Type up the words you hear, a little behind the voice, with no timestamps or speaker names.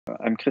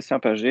I'm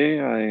Christian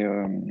Pagé.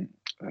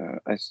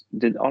 I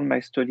did all my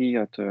study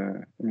at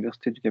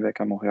Université du Québec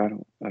à Montréal,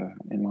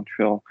 in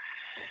Montreal,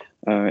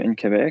 in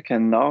Quebec,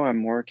 and now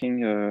I'm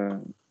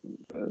working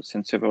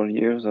since several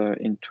years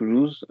in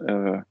Toulouse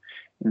in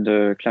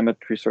the climate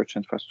research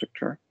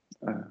infrastructure.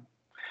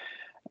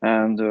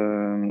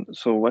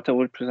 So what I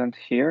will present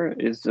here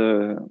is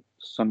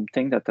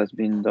something that has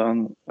been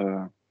done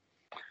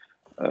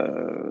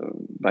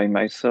by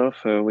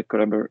myself with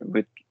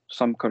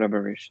some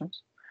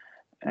collaborations.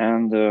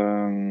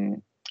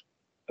 And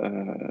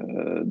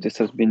this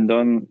has been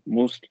done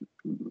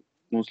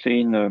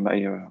mostly in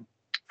my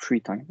free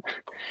time.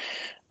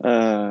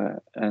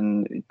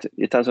 And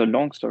it has a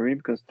long story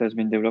because it has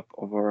been developed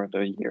over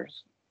the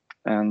years.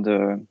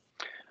 And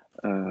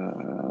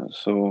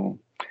so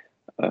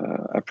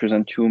I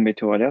present you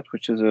Meteo Alert,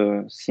 which is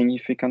a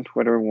significant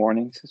weather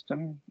warning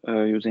system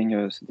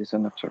using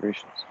citizen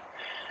observations.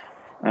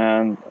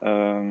 And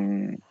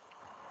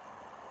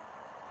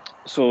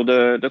so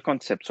the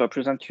concept. So I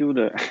present you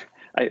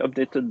I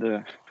updated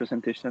the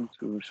presentation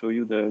to show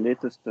you the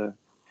latest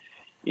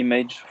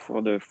image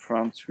for the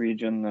France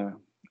region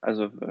as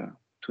of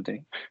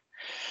today.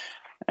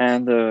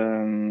 And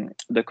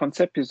the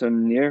concept is a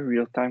near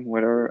real-time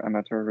weather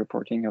amateur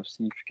reporting of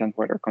significant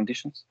weather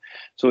conditions.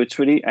 So it's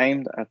really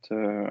aimed at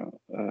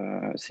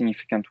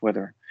significant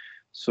weather.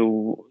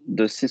 So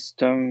the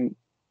system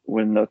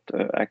will not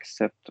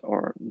accept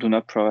or do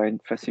not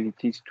provide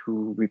facilities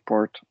to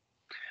report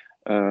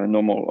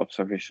normal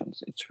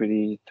observations. It's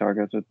really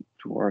targeted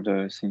toward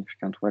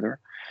significant weather.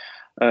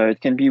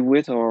 It can be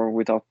with or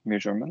without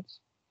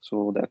measurements,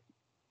 so that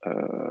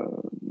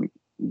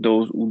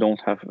those who don't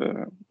have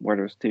a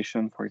weather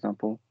station, for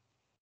example,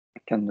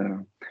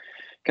 can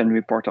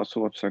report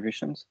also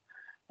observations.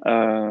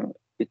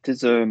 It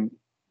is a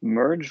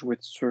merge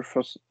with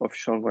surface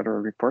offshore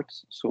weather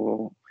reports.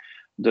 So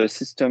the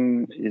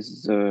system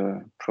is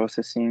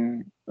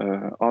processing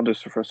all the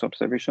surface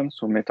observations,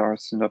 so METAR,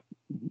 SYNOP,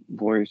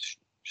 voyage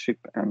ship,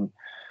 and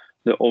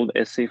the old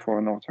essay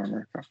for North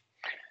America.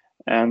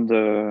 And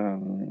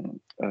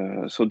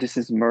so this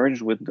is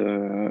merged with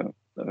the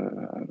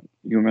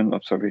human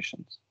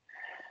observations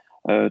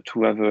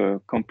to have a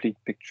complete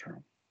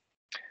picture.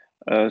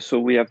 So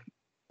we have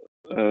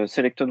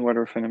selected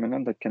weather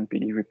phenomena that can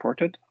be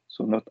reported,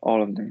 so not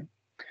all of them,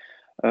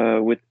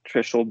 with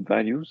threshold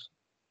values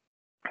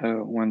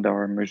when there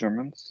are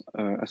measurements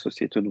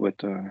associated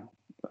with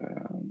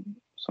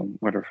some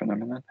weather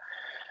phenomena.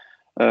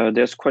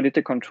 There's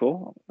quality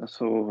control,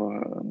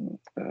 so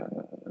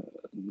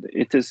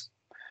it is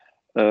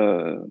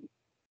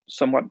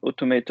somewhat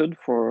automated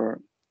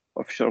for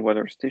offshore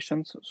weather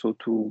stations, so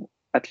to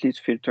at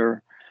least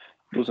filter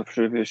those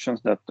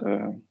observations that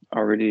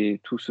are really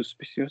too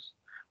suspicious.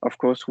 Of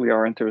course, we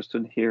are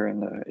interested here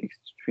in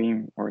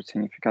extreme or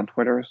significant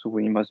weather, so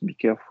we must be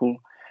careful.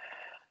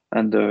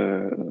 And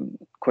the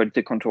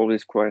quality control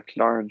is quite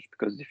large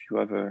because if you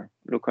have a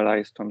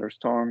localized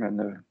thunderstorm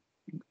and a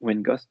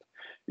wind gust,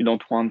 you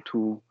don't want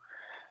to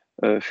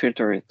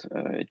filter it.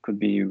 It could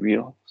be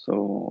real.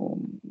 So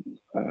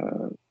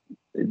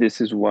this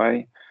is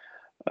why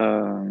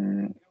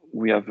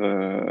we have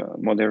a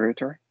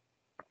moderator,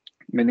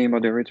 many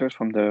moderators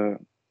from the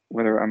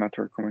weather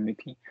amateur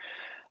community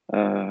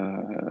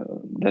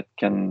that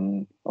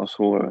can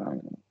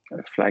also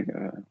flag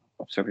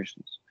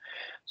observations.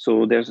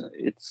 So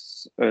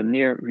it's a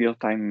near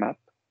real-time map.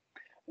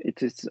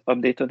 It is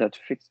updated at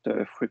fixed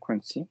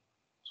frequency.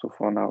 So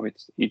for now,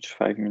 it's each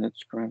 5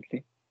 minutes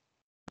currently.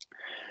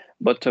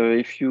 But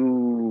if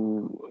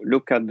you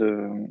look at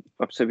the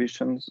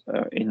observations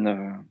in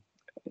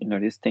a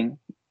listing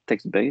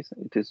text-based,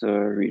 it is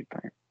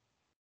real-time.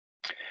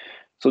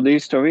 So the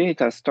history, it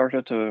has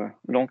started a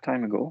long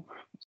time ago.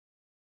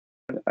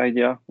 The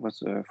idea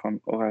was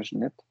from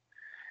OrageNet.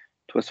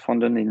 It was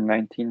founded in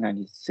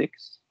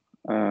 1996.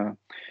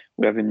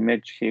 We have an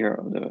image here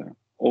of the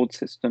old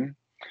system.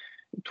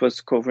 It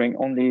was covering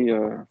only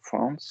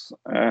France,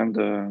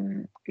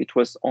 and it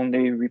was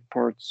only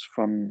reports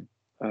from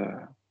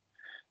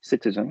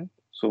citizens,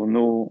 so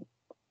no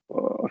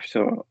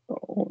official,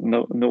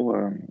 no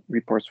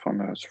reports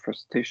from surface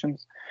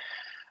stations.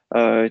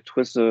 It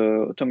was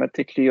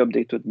automatically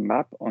updated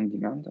map on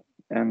demand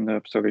and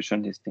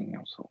observation listing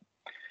also.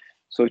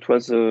 So it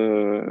was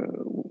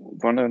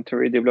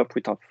voluntary developed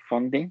without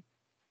funding.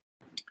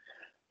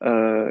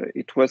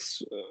 It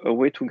was a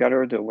way to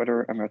gather the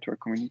weather amateur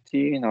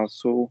community and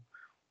also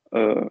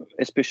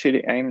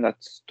especially aimed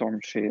at storm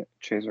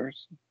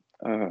chasers,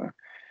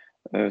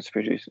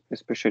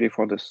 especially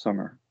for the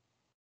summer.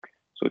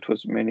 So it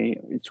was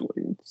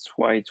it's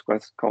why it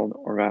was called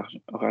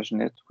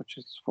OrageNet, which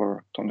is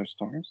for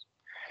thunderstorms.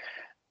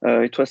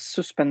 It was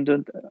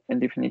suspended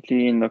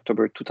indefinitely in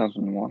October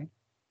 2001.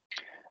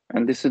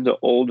 And this is the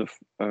old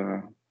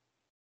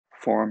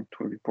form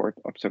to report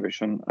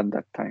observation at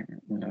that time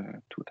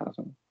in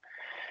 2000.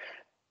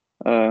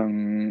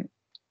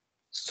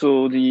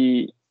 So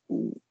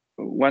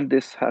when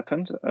this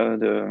happened,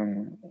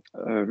 the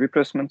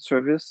replacement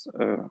service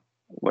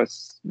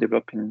was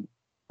developed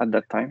at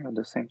that time, at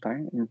the same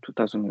time, in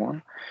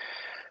 2001.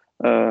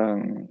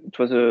 It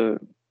was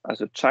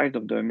as a child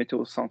of the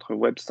Météo Centre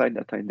website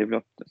that I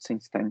developed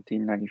since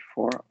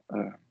 1994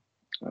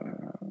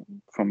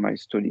 from my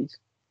studies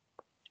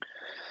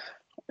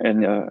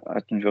and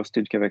at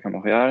Université du Québec à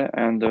Montréal.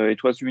 And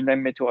it was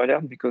renamed Météo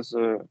Alert because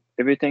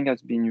everything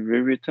has been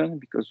rewritten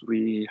because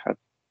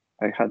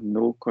I had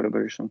no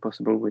collaboration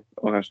possible with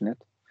OrangeNet.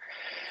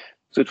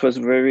 So it was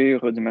very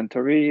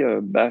rudimentary,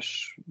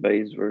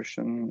 Bash-based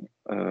version,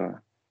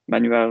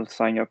 manual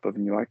sign up of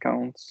new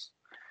accounts,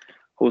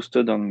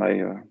 hosted on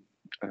my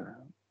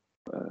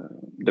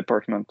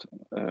department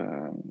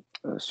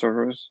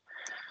servers.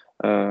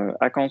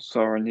 Accounts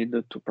are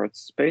needed to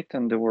participate,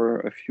 and there were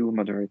a few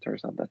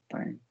moderators at that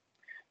time.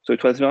 So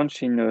it was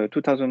launched in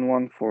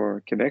 2001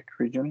 for Quebec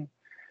region,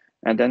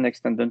 and then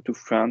extended to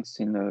France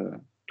in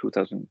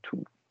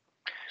 2002.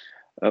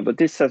 But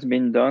this has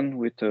been done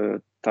with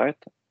a tight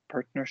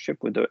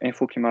partnership with the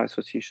InfoClimat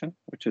Association,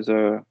 which is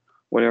a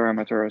weather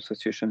amateur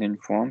association in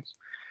France.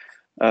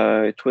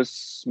 It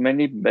was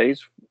mainly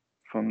based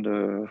from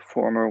the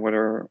former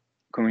weather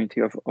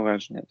community of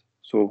OrangeNet.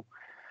 So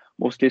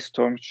mostly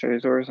storm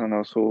chasers and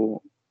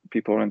also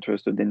people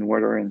interested in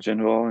weather in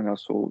general and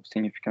also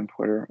significant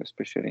weather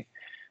especially,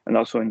 and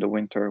also in the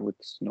winter with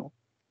snow.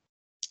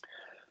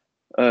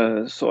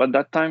 So at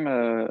that time,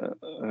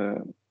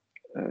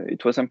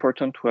 it was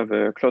important to have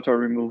a clutter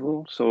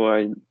removal. So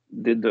I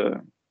did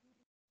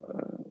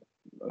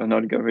an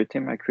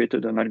algorithm. I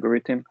created an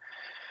algorithm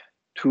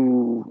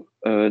to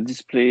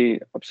display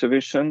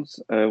observations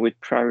with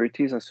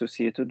priorities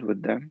associated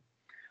with them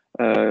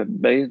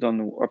based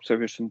on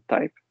observation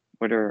type,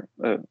 whether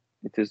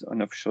it is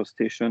an official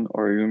station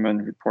or human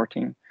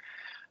reporting,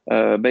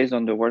 based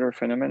on the weather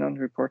phenomenon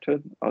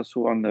reported,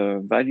 also on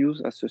the values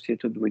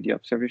associated with the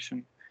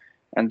observation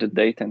and the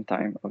date and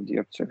time of the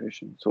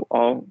observation. So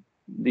all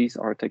these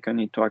are taken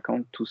into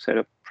account to set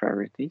up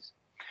priorities.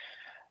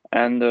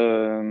 And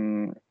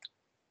the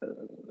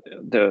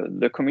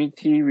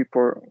community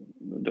report,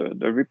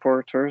 the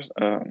reporters,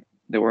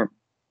 there were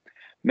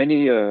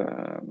many,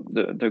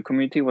 the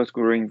community was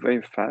growing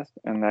very fast,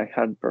 and I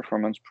had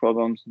performance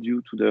problems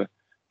due to the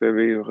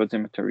very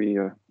rudimentary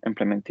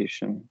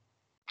implementation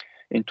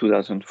in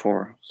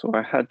 2004. So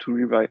I had to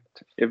rewrite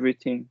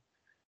everything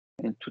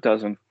in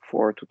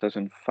 2004,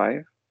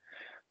 2005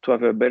 to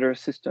have a better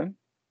system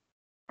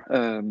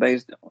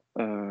based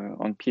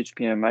on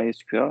PHP and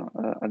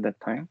MySQL at that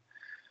time.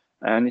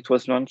 And it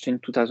was launched in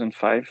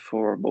 2005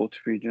 for both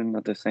regions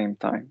at the same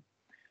time.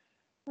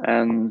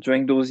 And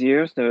during those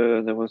years,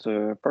 there was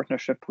a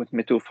partnership with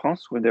Météo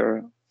France with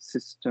their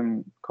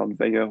system called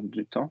Veilleur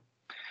du Temps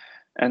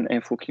and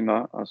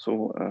InfoClimat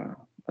also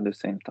at the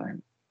same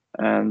time.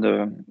 And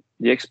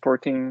the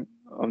exporting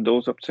of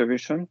those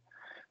observations,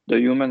 the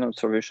human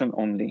observation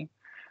only,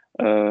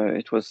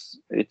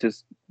 it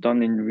is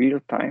done in real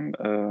time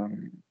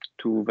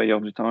to Veilleur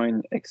du Temps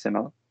in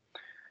XML.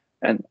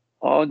 And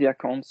all the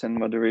accounts and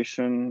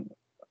moderation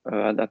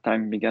at that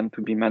time began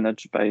to be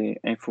managed by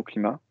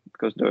InfoClimat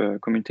because the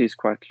community is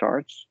quite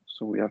large.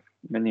 So we have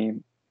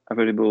many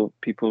available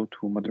people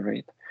to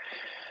moderate.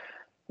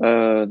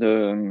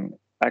 The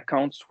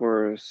accounts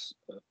were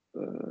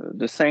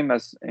the same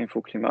as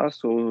InfoClimat.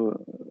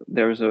 So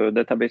there's a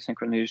database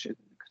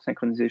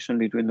synchronization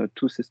between the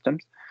two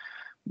systems,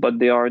 but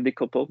they are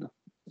decoupled.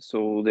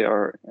 So they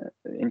are,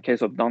 in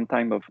case of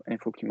downtime of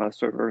InfoClimat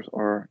servers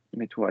or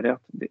Météo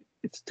Alert,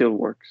 it still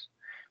works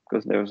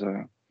because there's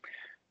a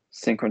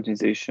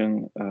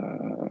synchronization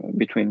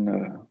between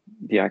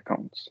the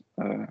accounts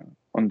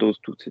on those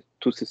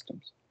two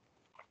systems.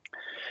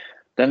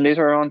 Then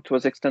later on, it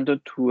was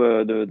extended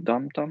to the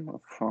dom-tom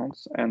of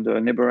France and the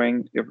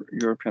neighboring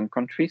European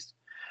countries,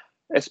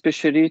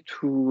 especially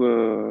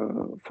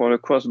for the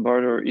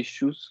cross-border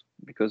issues,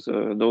 because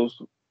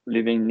those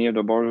living near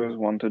the borders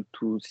wanted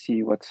to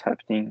see what's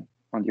happening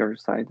on the other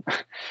side.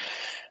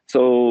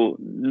 So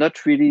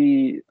not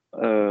really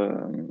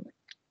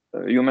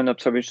human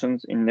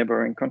observations in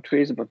neighboring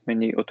countries, but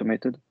mainly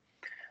automated,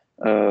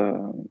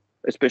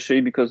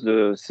 especially because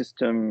the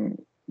system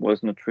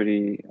was not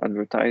really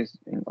advertised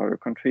in other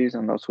countries,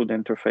 and also the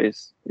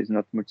interface is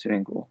not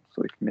multilingual,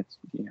 so it limits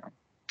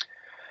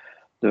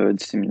the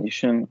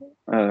dissemination.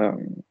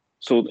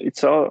 So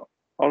it's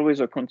always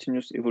a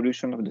continuous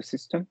evolution of the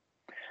system.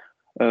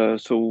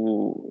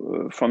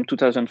 So from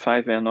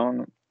 2005 and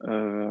on,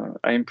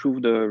 I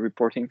improved the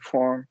reporting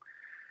form,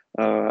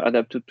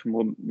 adapted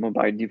to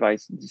mobile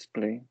device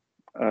display.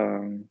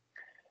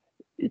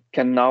 It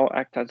can now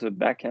act as a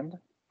backend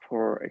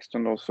for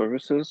external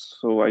services.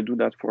 So I do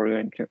that for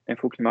the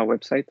InfoClimat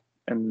website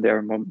and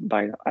their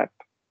mobile app.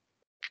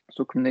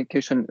 So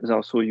communication is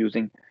also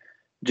using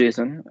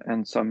JSON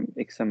and some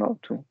XML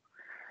too.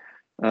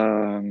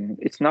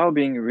 It's now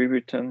being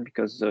rewritten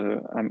because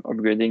I'm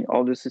upgrading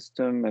all the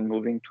system and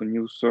moving to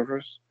new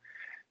servers.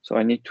 So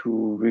I need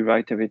to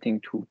rewrite everything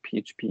to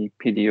PHP,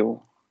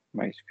 PDO,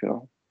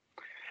 MySQL.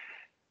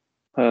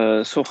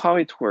 So how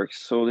it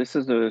works. So this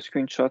is the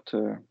screenshot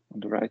on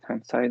the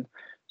right-hand side.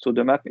 So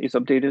the map is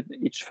updated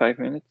each 5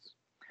 minutes.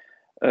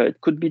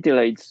 It could be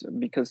delayed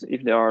because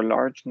if there are a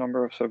large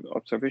number of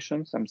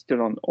observations, I'm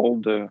still on all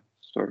the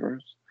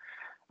servers.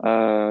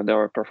 There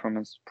are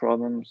performance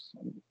problems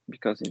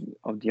because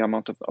of the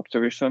amount of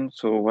observation.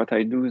 So what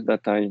I do is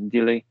that I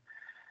delay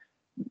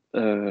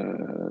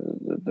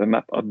the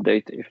map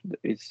update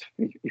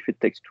if it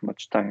takes too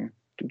much time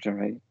to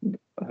generate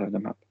the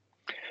map.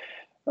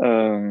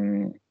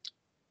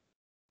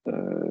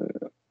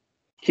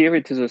 Here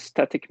it is a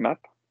static map,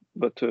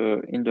 but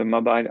in the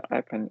mobile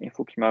app and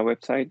InfoClima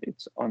website,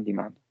 it's on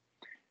demand,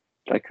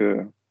 like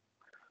a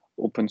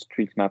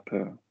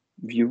OpenStreetMap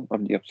view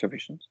of the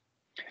observations.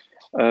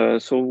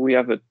 So we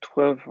have a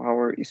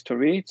 12-hour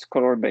history. It's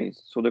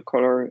color-based. So the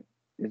color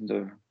is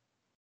the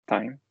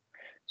time.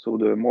 So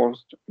the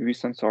most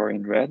recent are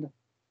in red,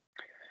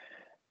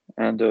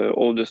 and the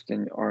oldest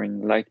are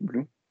in light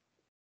blue.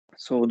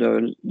 So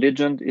the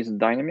legend is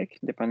dynamic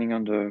depending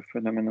on the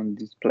phenomenon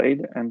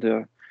displayed,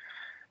 and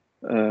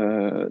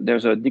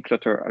there's a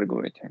declutter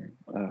algorithm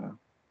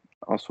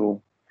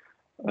also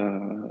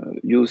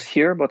used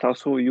here, but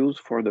also used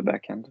for the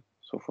backend,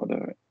 so for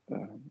the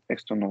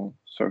external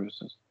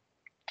services.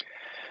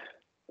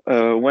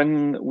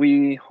 When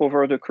we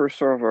hover the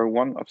cursor over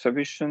one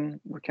observation,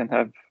 we can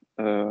have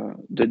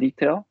the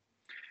detail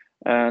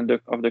and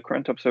of the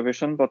current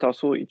observation, but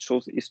also it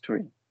shows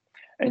history,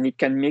 and it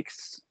can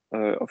mix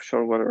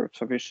offshore water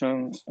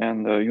observation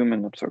and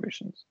human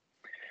observations.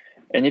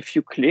 And if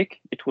you click,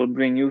 it will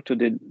bring you to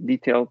the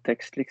detailed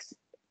text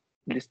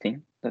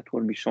listing that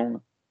will be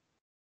shown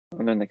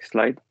on the next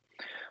slide.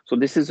 So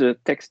this is a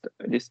text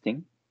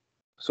listing.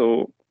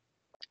 So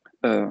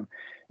in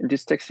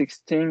this text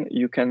listing,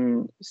 you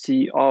can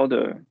see all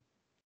the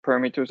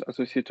parameters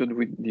associated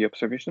with the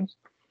observations,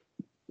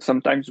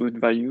 sometimes with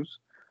values,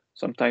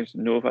 sometimes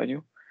no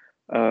value,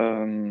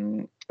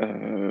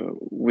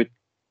 with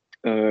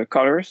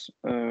colors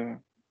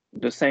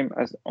the same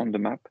as on the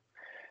map,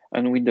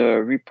 and with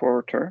the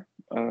reporter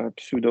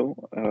pseudo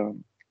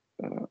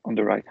on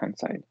the right-hand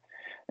side.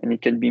 And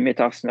it can be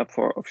meta-snap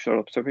for offshore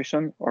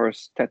observation or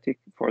static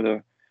for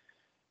the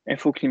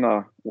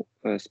InfoClima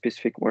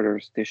specific weather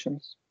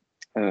stations,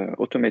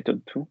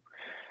 automated too.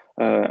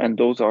 And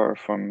those are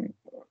from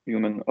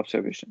human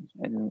observations.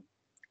 And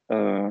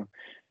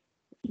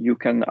you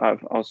can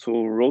have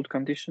also road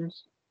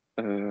conditions,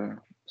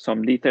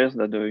 some details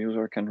that the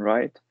user can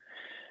write.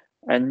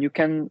 And you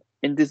can,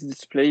 in this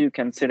display, you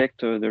can select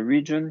the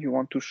region you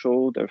want to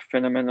show, the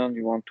phenomenon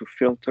you want to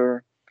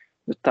filter,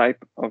 the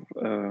type of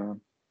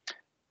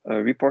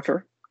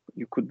reporter.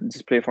 You could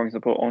display, for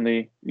example,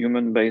 only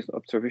human-based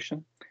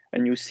observation.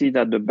 And you see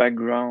that the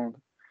background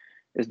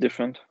is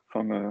different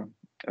from a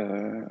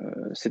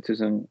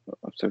citizen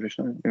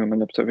observation,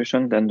 human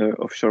observation, than the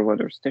offshore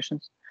weather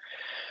stations.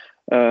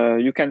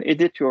 You can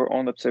edit your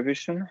own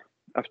observation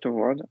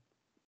afterward.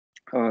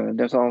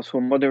 There's also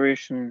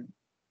moderation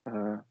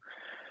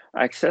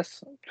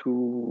access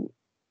to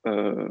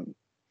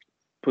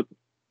put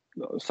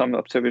some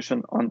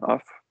observation on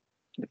off,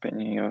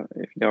 depending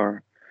if they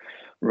are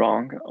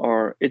wrong,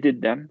 or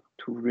edit them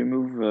to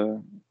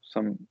remove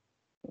some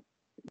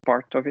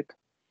part of it.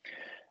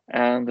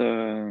 And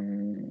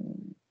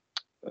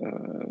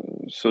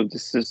so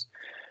this is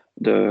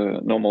the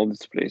normal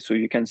display. So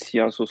you can see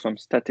also some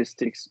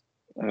statistics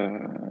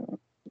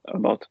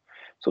about,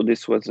 so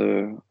this was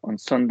on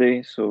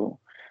Sunday. So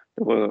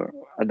there were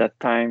at that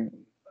time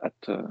at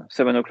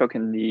 7 o'clock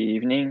in the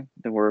evening,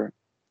 there were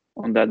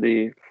on that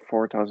day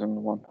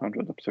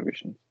 4,100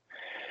 observations,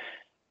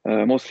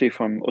 mostly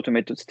from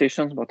automated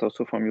stations, but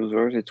also from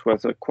users. It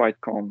was a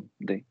quite calm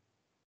day.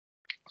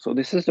 So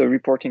this is the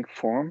reporting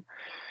form.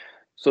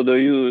 So the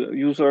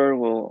user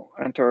will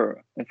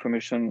enter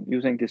information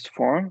using this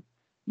form,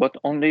 but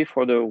only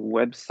for the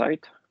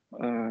website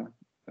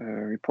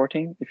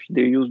reporting. If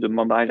they use the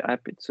mobile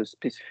app, it's a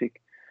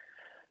specific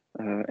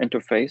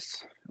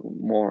interface,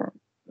 more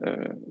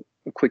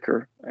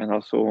quicker and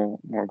also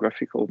more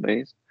graphical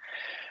based,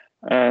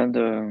 and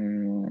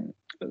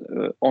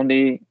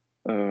only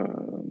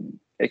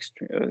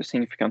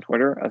significant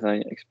weather, as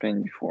I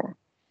explained before.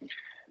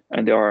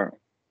 And they are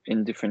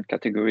in different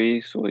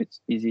categories, so it's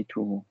easy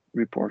to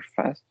report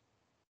fast.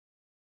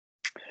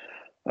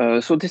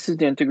 So this is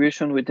the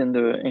integration within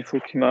the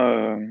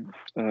InfoClima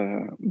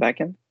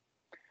backend.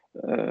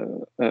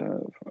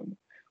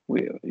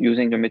 We're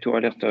using the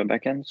MeteoAlert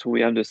backend. So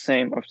we have the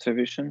same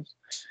observations.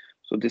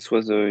 So this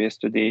was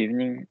yesterday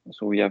evening.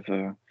 So we have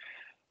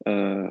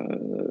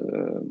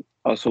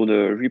also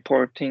the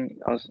reporting.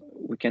 As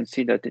we can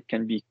see that it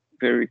can be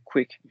very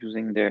quick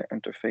using their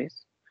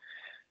interface.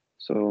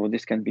 So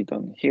this can be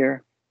done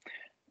here.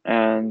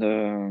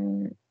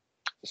 And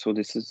so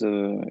this is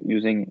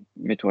using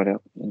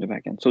MeteoAlert in the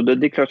backend. So the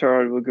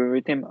declutter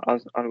algorithm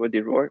has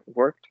already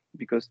worked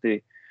because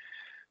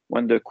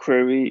when the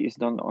query is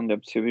done on the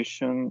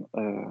observation,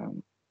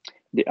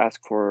 they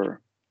ask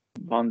for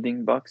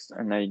bounding box,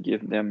 and I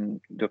give them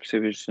the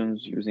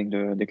observations using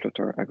the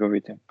declutter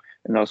algorithm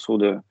and also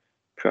the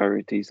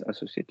priorities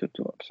associated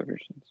to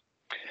observations.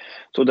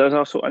 So there's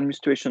also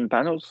administration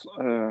panels.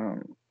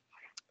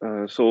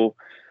 So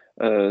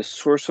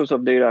Sources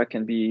of data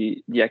can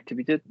be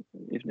deactivated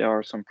if there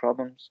are some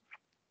problems.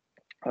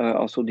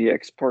 Also, the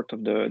export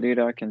of the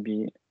data can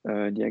be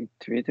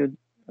deactivated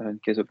in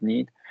case of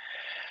need.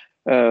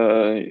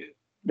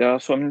 There are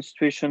some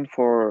institutions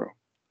for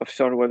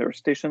official weather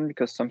station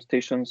because some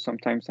stations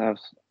sometimes have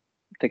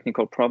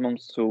technical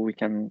problems, so we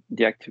can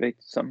deactivate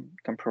some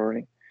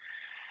temporarily.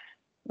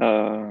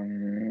 There's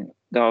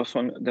also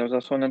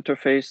an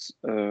interface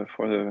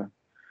for the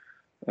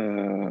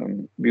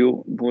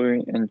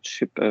buoy and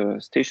ship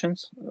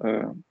stations,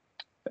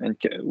 and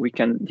we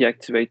can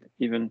deactivate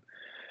even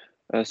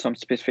some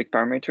specific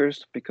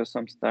parameters because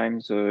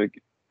sometimes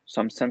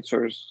some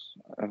sensors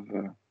have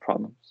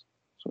problems,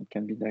 so it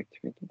can be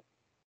deactivated.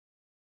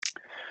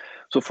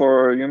 So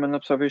for human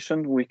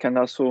observation, we can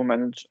also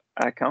manage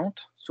account,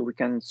 so we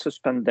can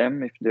suspend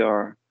them if they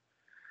are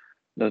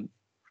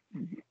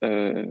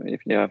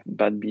if they have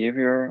bad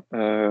behavior.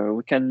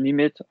 We can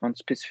limit on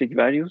specific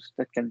values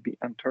that can be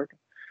entered.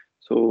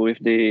 So if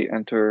they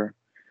enter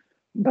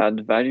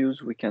bad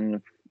values, we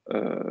can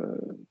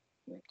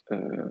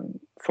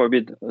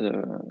forbid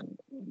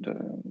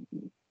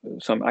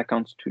some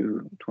accounts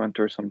to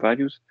enter some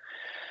values.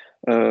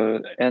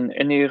 And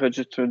any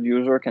registered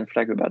user can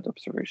flag a bad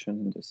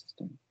observation in the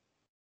system.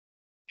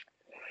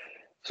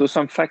 So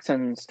some facts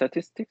and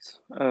statistics.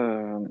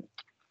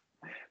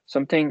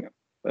 Something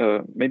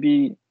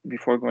maybe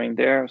before going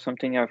there,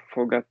 something I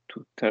forgot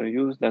to tell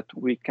you is that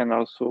we can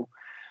also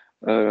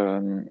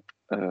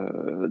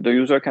the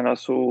user can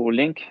also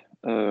link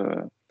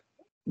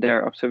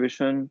their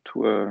observation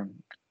to a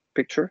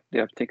picture they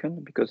have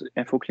taken, because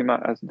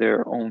InfoClimat has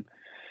their own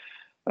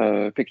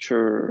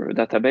picture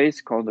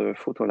database called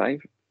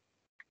PhotoLive.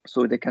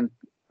 So they can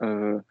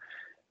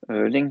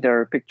link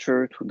their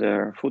picture to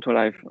their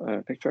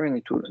PhotoLive picture,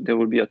 and there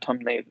will be a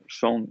thumbnail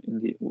shown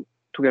in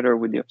together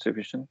with the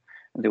observation,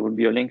 and there will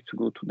be a link to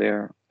go to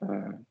their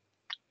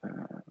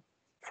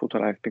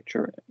PhotoLive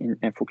picture in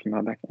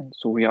InfoClimat backend.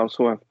 So we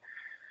also have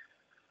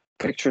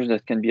pictures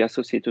that can be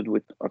associated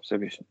with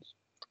observations.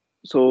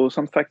 So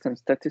some facts and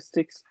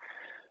statistics.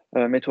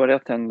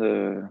 MeteoAlert and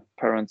the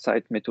parent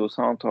site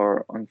MeteoCentre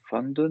are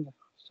unfunded,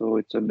 so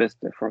it's a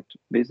best effort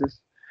basis.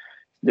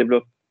 It's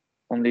developed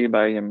only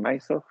by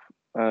myself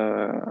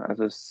as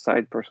a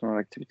side personal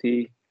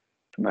activity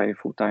to my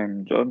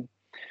full-time job.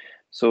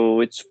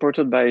 So it's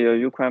supported by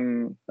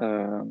UQAM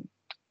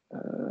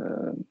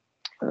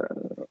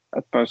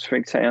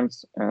atmospheric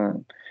science,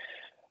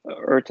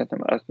 Earth and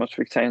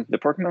atmospheric science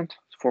department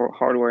for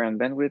hardware and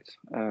bandwidth.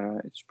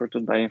 It's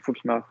supported by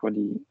InfoClimat for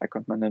the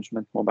account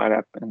management, mobile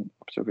app, and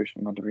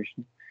observation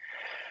moderation.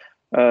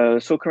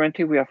 So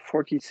currently we have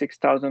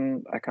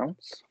 46,000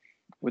 accounts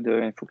with the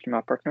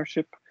InfoClimat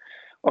partnership.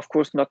 Of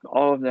course, not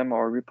all of them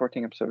are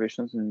reporting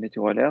observations in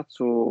MeteoAlert.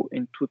 So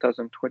in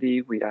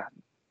 2020, we had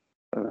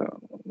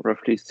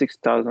roughly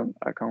 6,000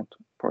 accounts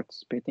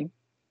participating.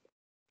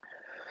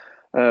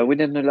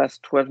 Within the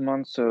last 12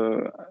 months,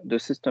 the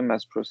system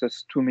has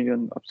processed 2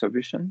 million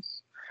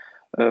observations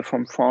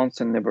from France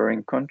and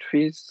neighboring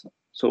countries.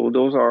 So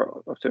those are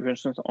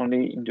observations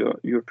only in the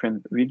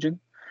European region.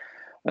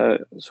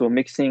 So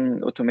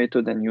mixing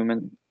automated and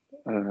human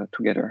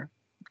together.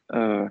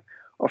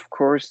 Of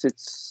course,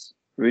 it's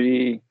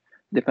really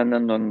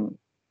dependent on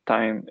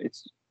time.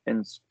 It's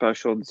in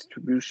spatial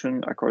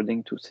distribution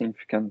according to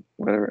significant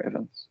weather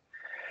events.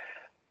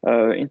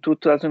 In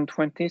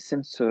 2020,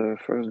 since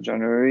 1st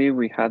January,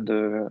 we had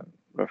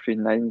roughly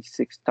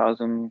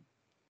 96,000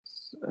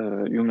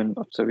 human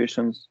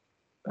observations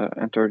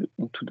entered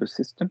into the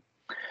system.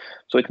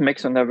 So it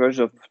makes an average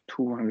of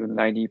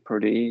 290 per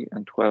day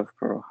and 12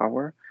 per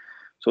hour.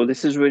 So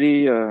this is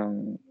really,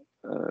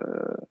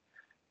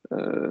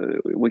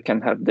 we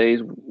can have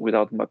days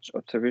without much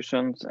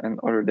observations and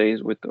other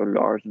days with a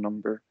large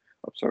number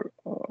of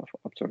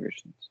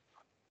observations.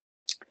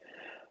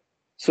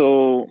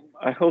 So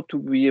I hope to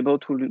be able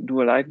to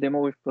do a live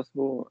demo if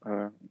possible.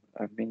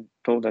 I've been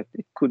told that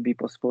it could be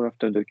possible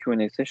after the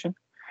Q&A session.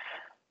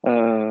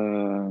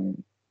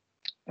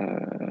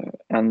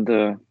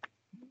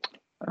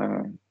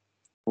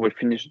 We'll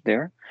finish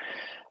there.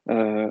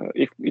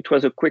 It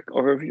was a quick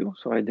overview,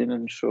 so I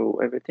didn't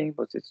show everything,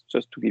 but it's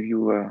just to give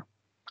you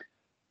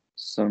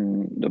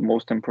the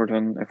most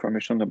important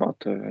information about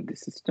the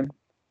system.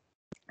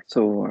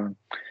 So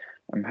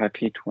I'm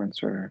happy to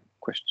answer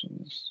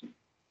questions.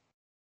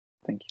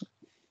 Thank you.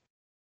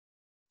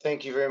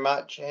 Thank you very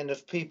much. And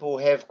if people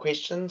have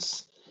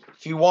questions,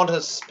 if you want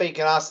to speak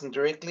and ask them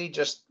directly,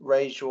 just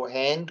raise your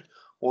hand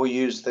or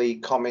use the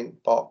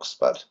comment box,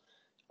 but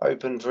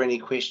open for any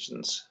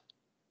questions.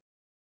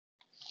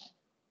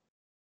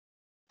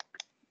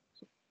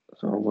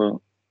 So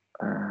we'll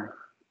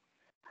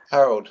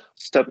Harold.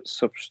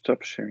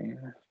 Stop sharing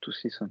to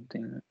see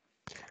something.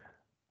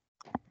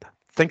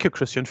 Thank you,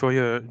 Christian, for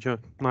your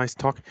nice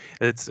talk.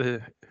 It's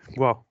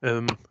wow,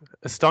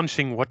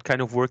 astonishing what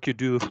kind of work you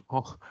do.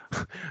 Oh.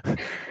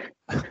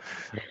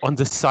 on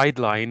the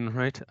sideline,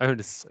 right? Oh,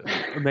 it's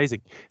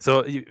amazing.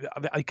 So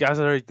I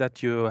gather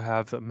that you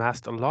have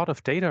amassed a lot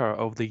of data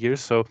over the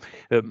years. So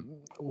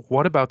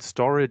what about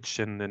storage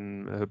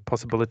and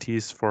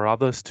possibilities for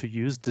others to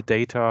use the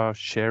data,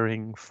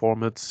 sharing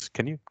formats?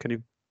 Can you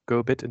go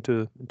a bit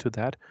into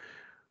that?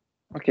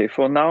 Okay,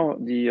 for now,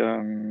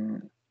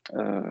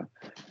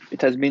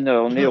 it has been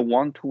only a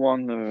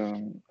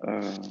one-to-one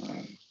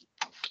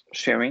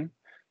sharing.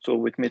 So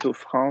with Météo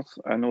France,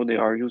 I know they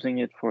are using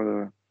it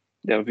for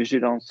their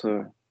vigilance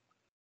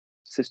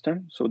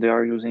system. So they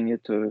are using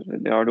it.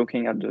 They are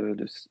looking at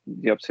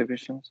the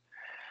observations.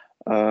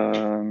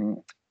 And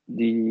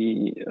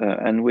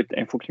with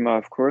InfoClimat,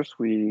 of course,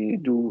 we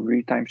do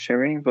real-time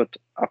sharing. But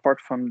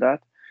apart from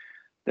that,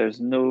 there's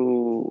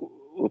no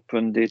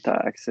open data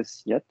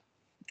access yet.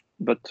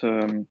 But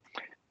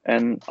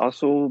and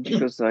also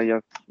because I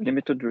have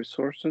limited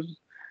resources,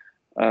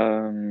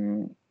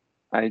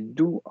 I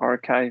do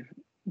archive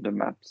the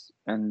maps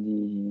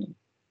and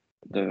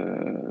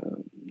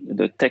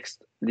the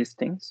text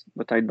listings,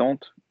 but I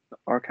don't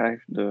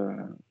archive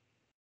the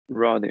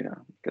raw data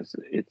because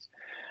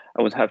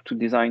I would have to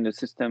design the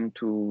system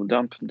to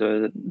dump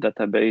the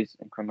database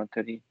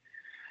incrementally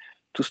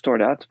to store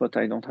that, but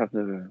I don't have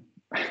the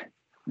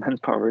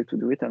manpower to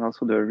do it and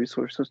also the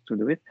resources to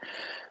do it.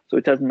 So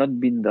it has not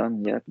been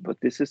done yet,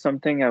 but this is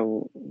something I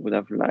would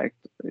have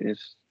liked,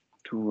 is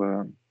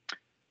to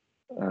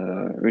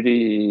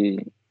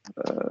really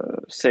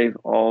save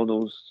all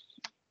those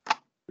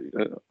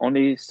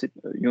only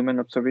human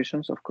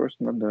observations, of course,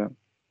 not the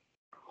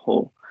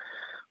whole,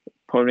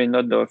 probably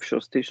not the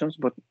offshore stations,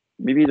 but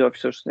maybe the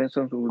offshore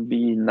stations would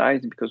be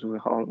nice because we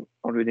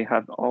already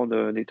have all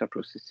the data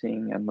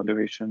processing and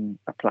moderation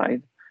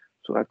applied.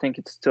 So I think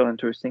it's still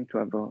interesting to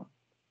have a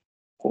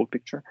whole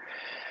picture.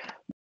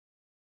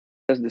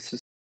 This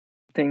is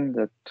something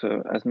that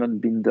has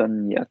not been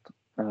done yet,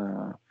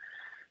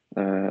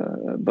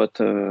 but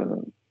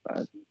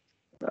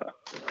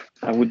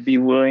I would be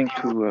willing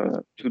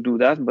to do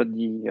that. But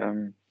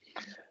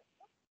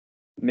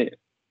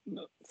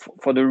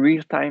for the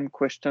real-time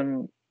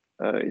question,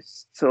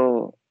 it's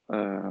still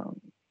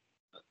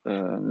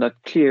not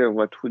clear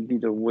what would be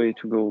the way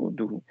to go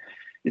do.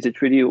 Is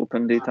it really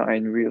open data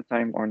in real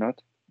time or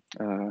not?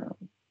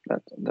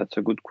 That's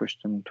a good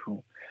question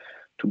to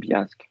be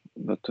asked,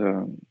 but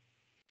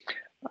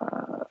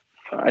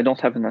I don't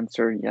have an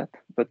answer yet.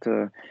 But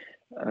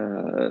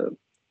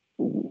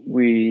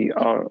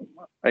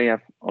I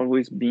have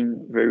always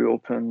been very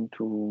open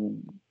to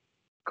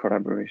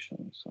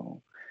collaboration.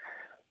 So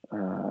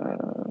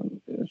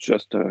it's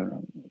just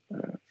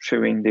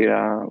sharing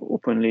data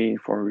openly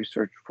for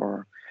research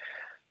for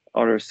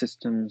other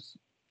systems.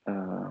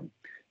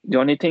 The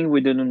only thing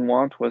we didn't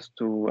want was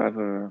to have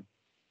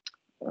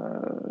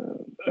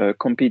a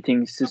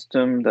competing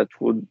system that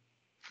would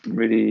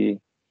really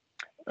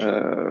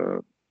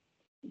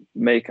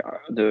make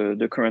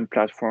the current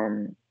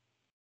platform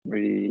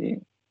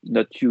really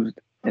not used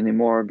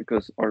anymore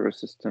because other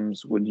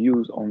systems would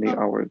use only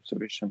our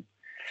solution.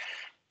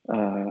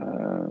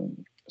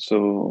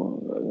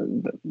 So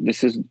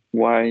this is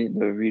why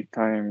the real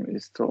time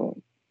is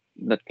still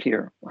not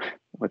clear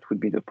what would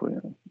be the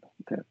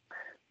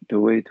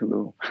way to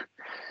go.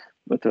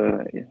 But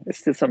it's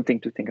still something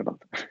to think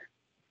about.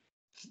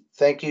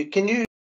 Thank you. Can you